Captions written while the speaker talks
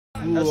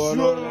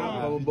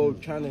Asuo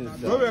about channels.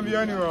 Go be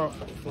anywhere.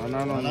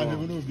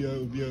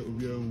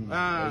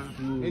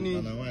 Any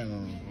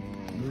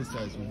no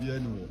size will be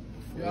anywhere.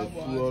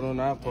 Asuo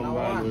na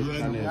combine with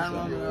channels.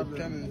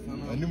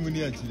 Ani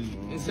muni actually.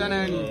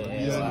 Insanani.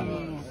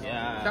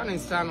 Can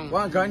stand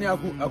One can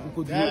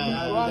akukudro.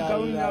 One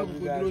can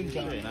akukudro.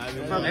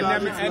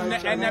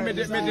 And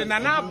me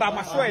nana ba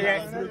masoye.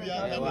 And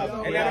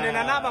me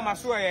nana ba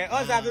masoye.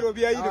 Oza vero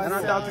bia yi de. And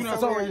that na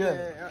so ye.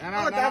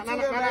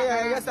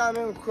 Yes I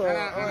know.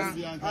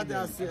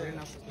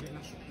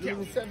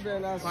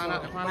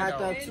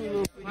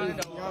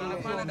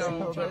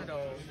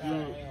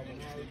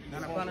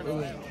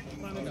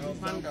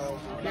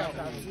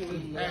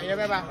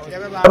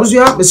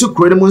 Abusuya me se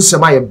kure mu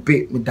nsema ye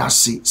be me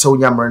dase se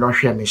onyamre no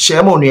hwe me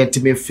share mo no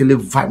yentime feel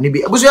vibe ne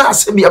bi abusuya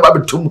asem bi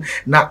ababetum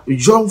na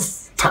young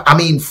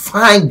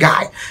fine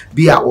guy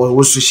be a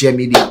wo social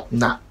media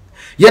na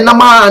ye na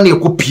ma na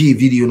ekopie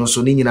video no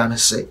so ni nyina na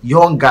se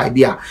young guy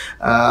be a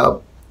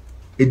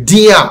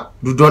dia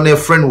do don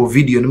friend wo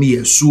video no me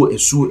Asuo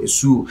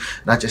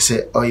na che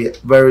say oh yeah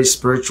very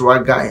spiritual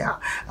guy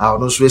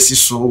no so esi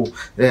so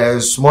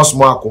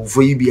small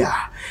Komfour yi bia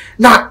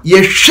na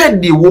ye hwe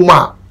de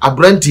woman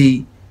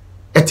abranti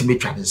etime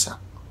twanensa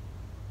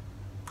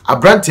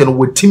abranti no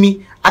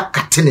wotimi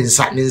akate ne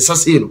nsa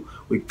sei no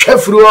we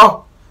twafiri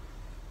ho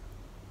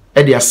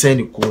e de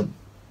aseni ko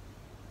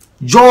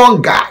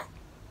young guy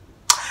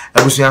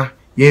abusia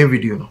ye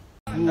video no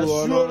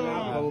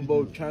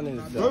about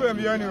channels. Go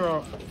be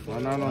anywhere.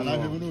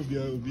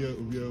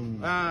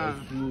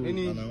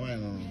 Any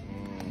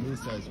no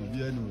size will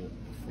be anywhere.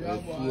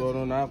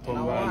 Asuo na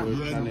combine with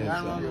channels.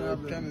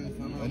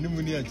 Ani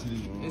muni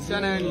actually.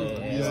 Insanani.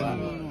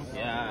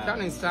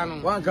 Can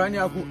stand One can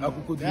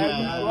akukudro.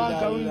 One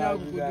can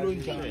akukudro.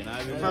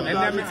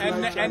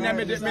 And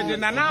me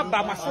nana ba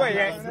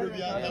masoye. And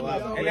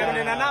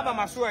me nana ba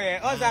masoye.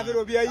 Oza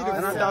vero bia yi de.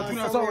 And that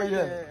na so ye.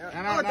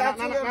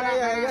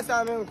 Yes I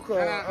know.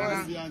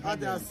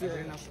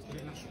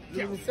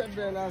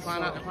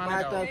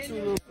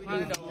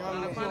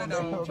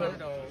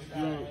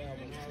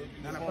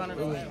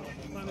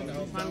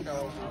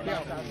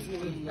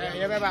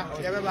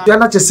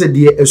 Yana che se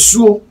die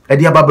Asuo e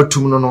dia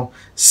babetum no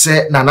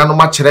se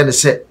nananom a kire ne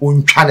se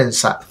ontwa ne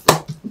nsa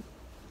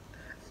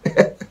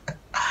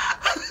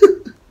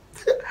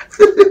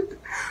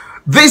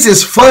This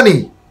is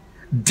funny.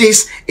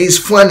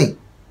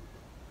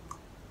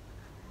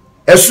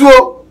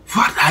 Asuo,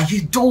 what are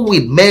you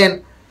doing,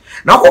 man?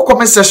 Now go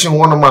comment section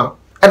one man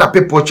and a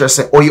people just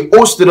say oh you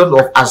all student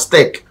of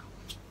Aztec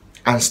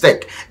and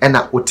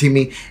na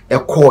otimi e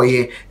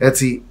koye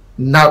eti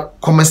na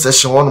comment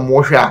section one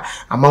more hwa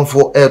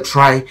amanfo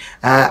try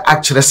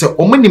actually say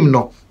omunim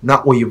no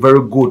na oh you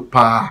very good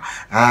pa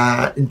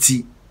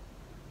nti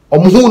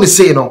omuhu ne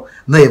say no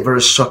na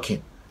very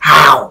shocking.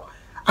 How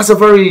as a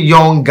very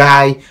young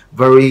guy,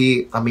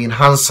 very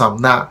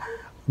handsome na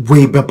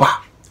way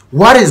beba.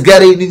 What is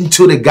getting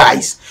into the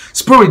guys?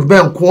 Spirit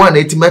ben kwan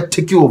etima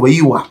take over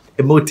you a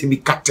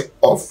emotimi cut it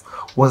off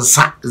one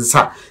sa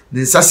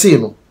say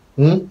no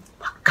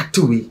cut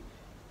away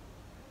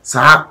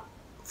sa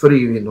for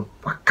you know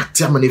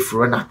cut amani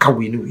for na ka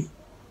we no.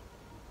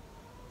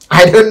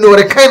 I don't know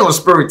the kind of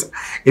spirit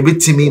a bit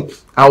to me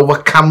I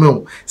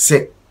overcome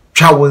say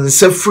twa won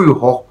say free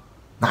ho.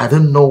 I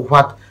don't know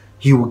what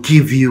he will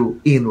give you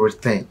in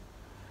return.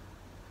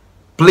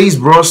 Please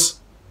bros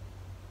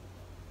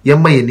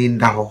yemma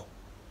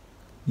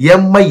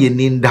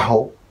yeninda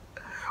ho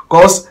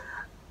cause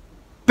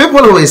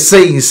people were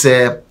saying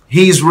say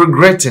he is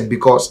regretting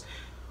because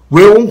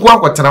we won't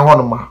kwatena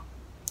hono ma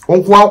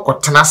wonko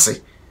kwatena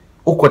se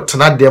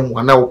okotena dem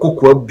wana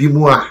okokwa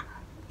bimu a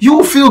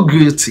you feel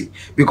guilty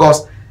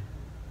because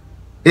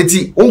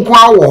eti wonko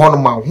awo hono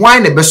ma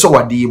hwan na beso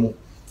wade mu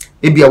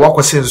ebia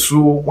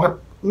wakosensu what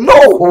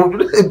no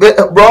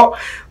bro,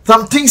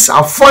 some things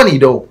are funny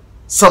though.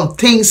 Some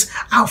things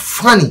are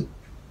funny.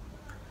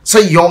 So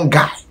young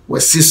guy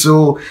was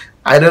so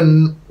I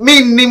don't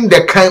mean him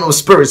the kind of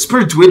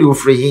spirit will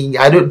free him.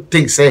 I don't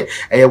think say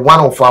one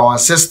of our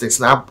ancestors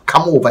now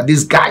come over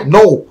this guy.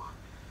 No,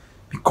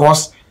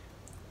 because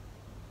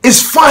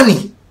it's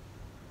funny.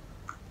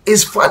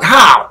 It's fun.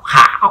 How?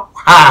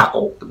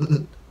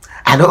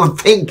 I don't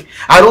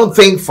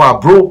think for a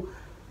bro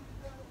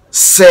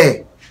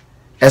say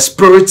a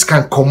spirit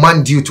can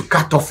command you to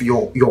cut off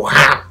your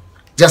hand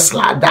just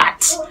like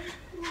that.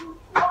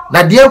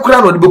 Na dia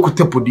kura no de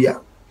bekuta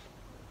podia.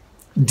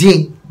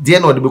 Dia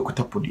no de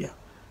bekuta podia.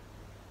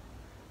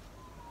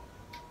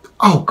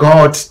 Oh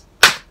God.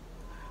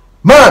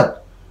 Man.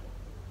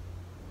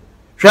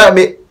 Try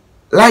me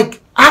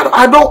like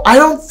I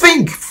don't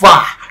think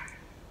far.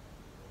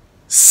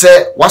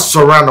 Say what's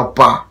around up.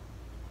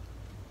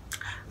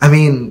 I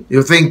mean,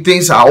 you think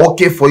things are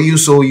okay for you,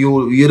 so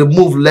you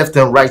move left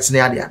and right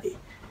near the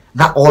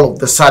not all of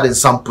the sudden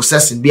some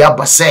possessing be able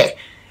to say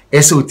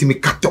so with me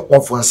cut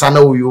off and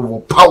sana we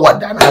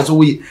overpowered and as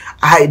we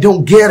I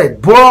don't get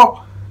it, bro.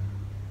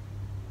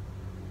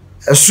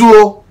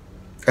 Asuo,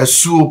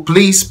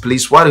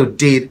 please what you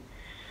did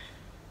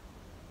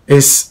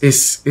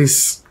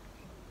is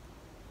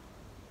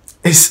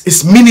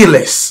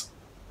meaningless.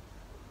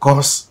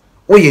 Because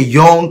when you're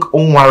young,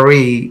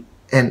 unworried,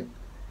 and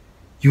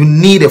you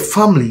need a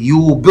family, you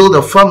will build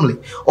a family.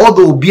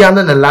 Although be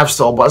under the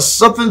lifestyle, but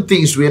certain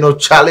things we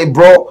Charlie,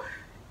 bro,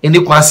 and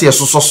you can see a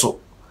so.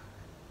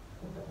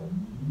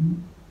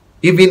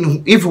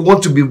 Even if you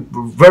want to be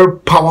very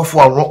powerful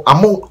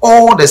among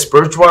all the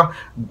spiritual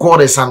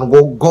goddess and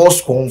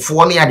gods,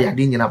 Komfour,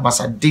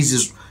 Niaja, this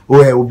is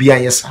where will be a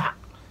yes,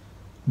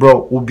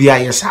 bro. Will be a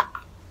yes,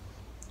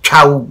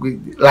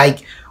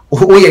 like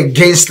we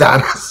against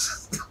that.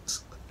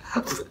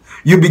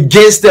 You be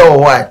gangster or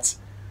what?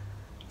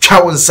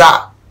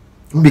 Chawunsa,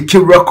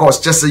 making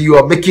records just so you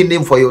are making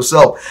name for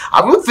yourself.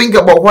 Have you think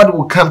about what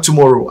will come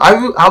tomorrow?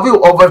 Have you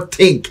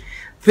overthink?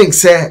 Think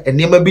say a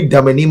name be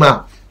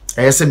damanima.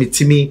 I say me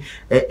Timmy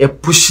a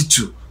push it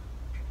to.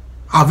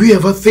 Have you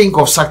ever think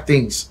of such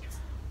things?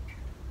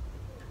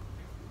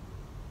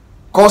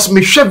 Cause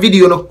me share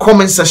video in the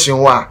comment section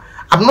where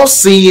I'm not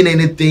saying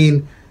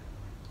anything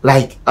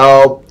like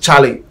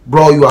Charlie,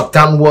 bro, you have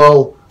done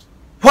well.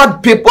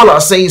 What people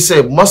are saying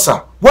say,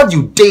 Massa, what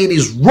you did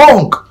is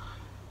wrong.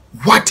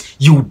 What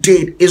you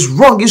did is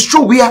wrong. It's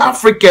true, we are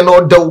African,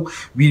 although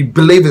we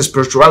believe in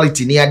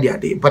spirituality near the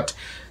day, but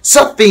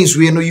some things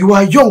we know you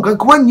are young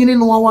and when you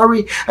know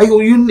worry,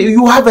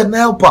 you have an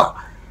helper.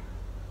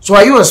 So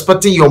are you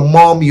expecting your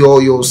mom,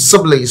 your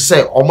siblings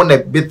say, I'm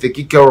gonna be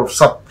taking care of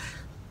some,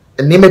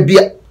 and they may be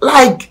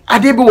like I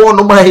didn't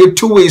want my head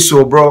 2 ways,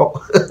 so bro.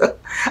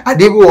 I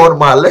didn't want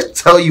my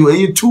let's tell you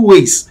in 2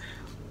 ways.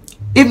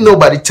 If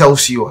nobody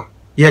tells you,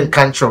 you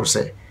can't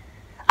say,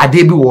 I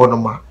didn't want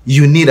my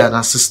you need an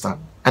assistant.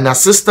 An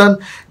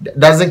assistant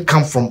doesn't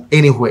come from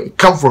anywhere, it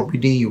comes from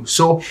within you.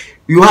 So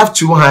you have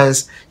 2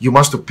 hands, you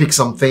must to pick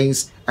some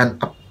things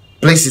and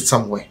place it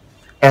somewhere.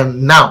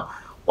 And now,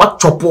 what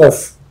chop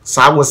off?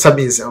 So I was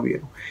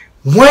saying,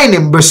 why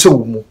in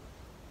Beso?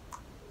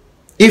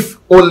 If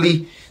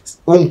only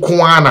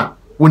unkwana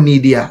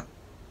need ya,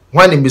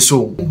 why in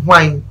Beso?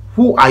 Why?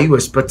 Who are you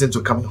expecting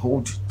to come and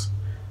hold it?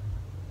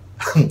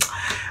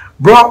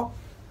 Bro,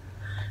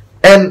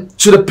 and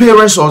to the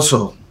parents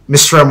also,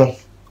 Miss Remo,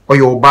 or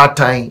your bad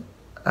time,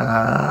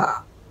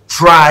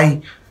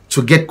 try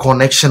to get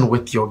connection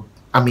with your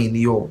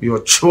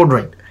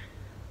children,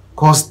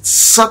 cause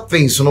some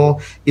things,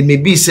 it may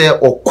be say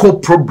or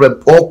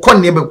co-problem or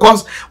co-neighbor,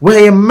 because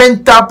we're a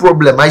mental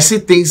problem. I see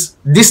these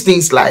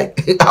things like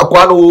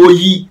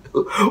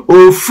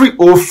free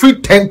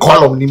 10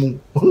 column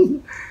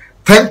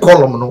 10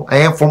 column, no,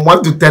 and from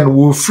 1 to 10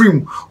 will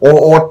free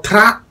or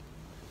track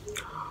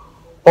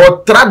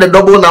the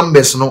double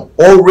numbers, no,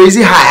 or raise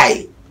it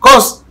high,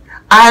 cause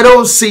I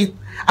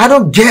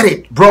don't get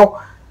it, bro.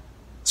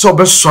 So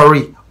be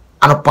sorry,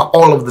 and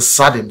all of the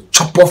sudden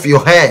chop off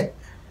your head.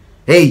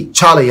 Hey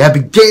Charlie, I'm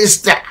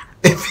against that.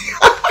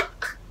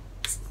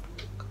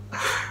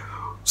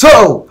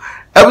 So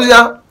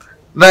everything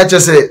not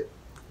just say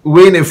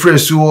we in a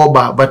phrase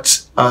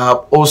but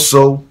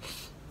also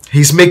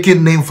he's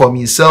making name for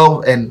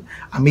himself, and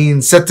I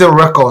mean setting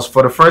records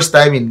for the first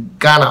time in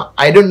Ghana.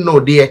 I don't know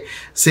there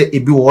say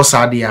it be was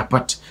there,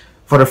 but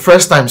for the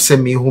first time say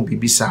me who be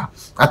bisa.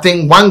 I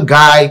think one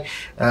guy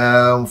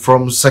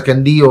from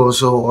secondary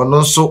also or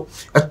also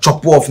a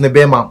chop off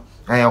nebema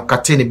and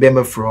katini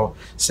bema for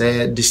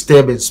say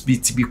disturbance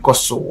beat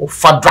because so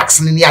fat drugs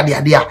in the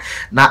idea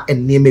na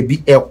and name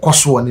be a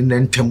coso and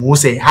then temu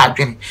say hard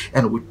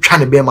and we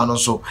trying to be man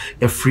also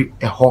a free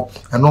a hop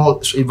and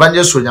all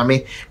evangelist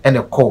me and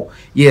a call.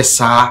 Yes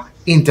sir,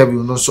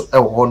 interview no so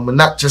a one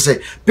not just say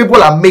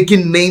people are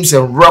making names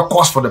and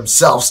records for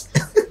themselves.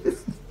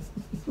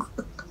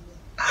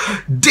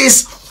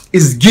 This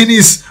is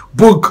Guinness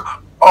Book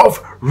of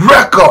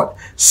Record.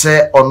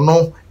 Say or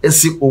no,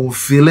 it's on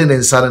feeling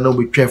and suddenly no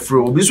be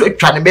careful. This way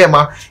trying to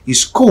be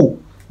is cool.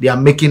 They are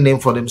making name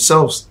for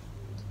themselves.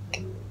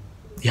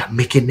 They are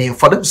making name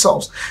for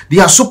themselves. They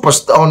are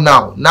superstar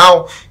now.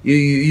 Now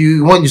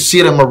you when you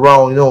see them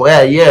around,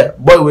 hey yeah,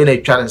 boy when they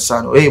trying to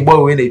sign, hey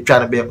boy when they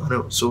trying to be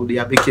so they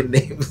are making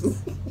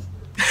names.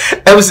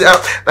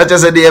 That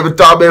just said they ever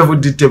talk about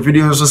with the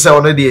videos so say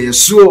on the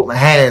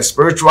Asuo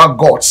spiritual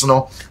gods,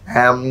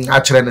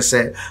 actually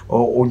say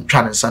on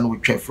channel son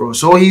with careful.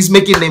 So he's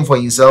making name for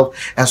himself,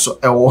 and so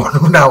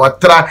now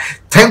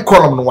 10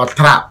 column no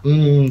trap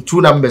 2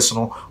 numbers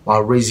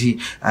while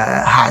raise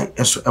high,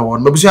 and so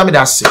one maybe I mean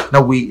that's it.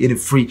 Now we in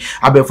free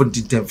I be for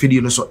 10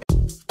 video so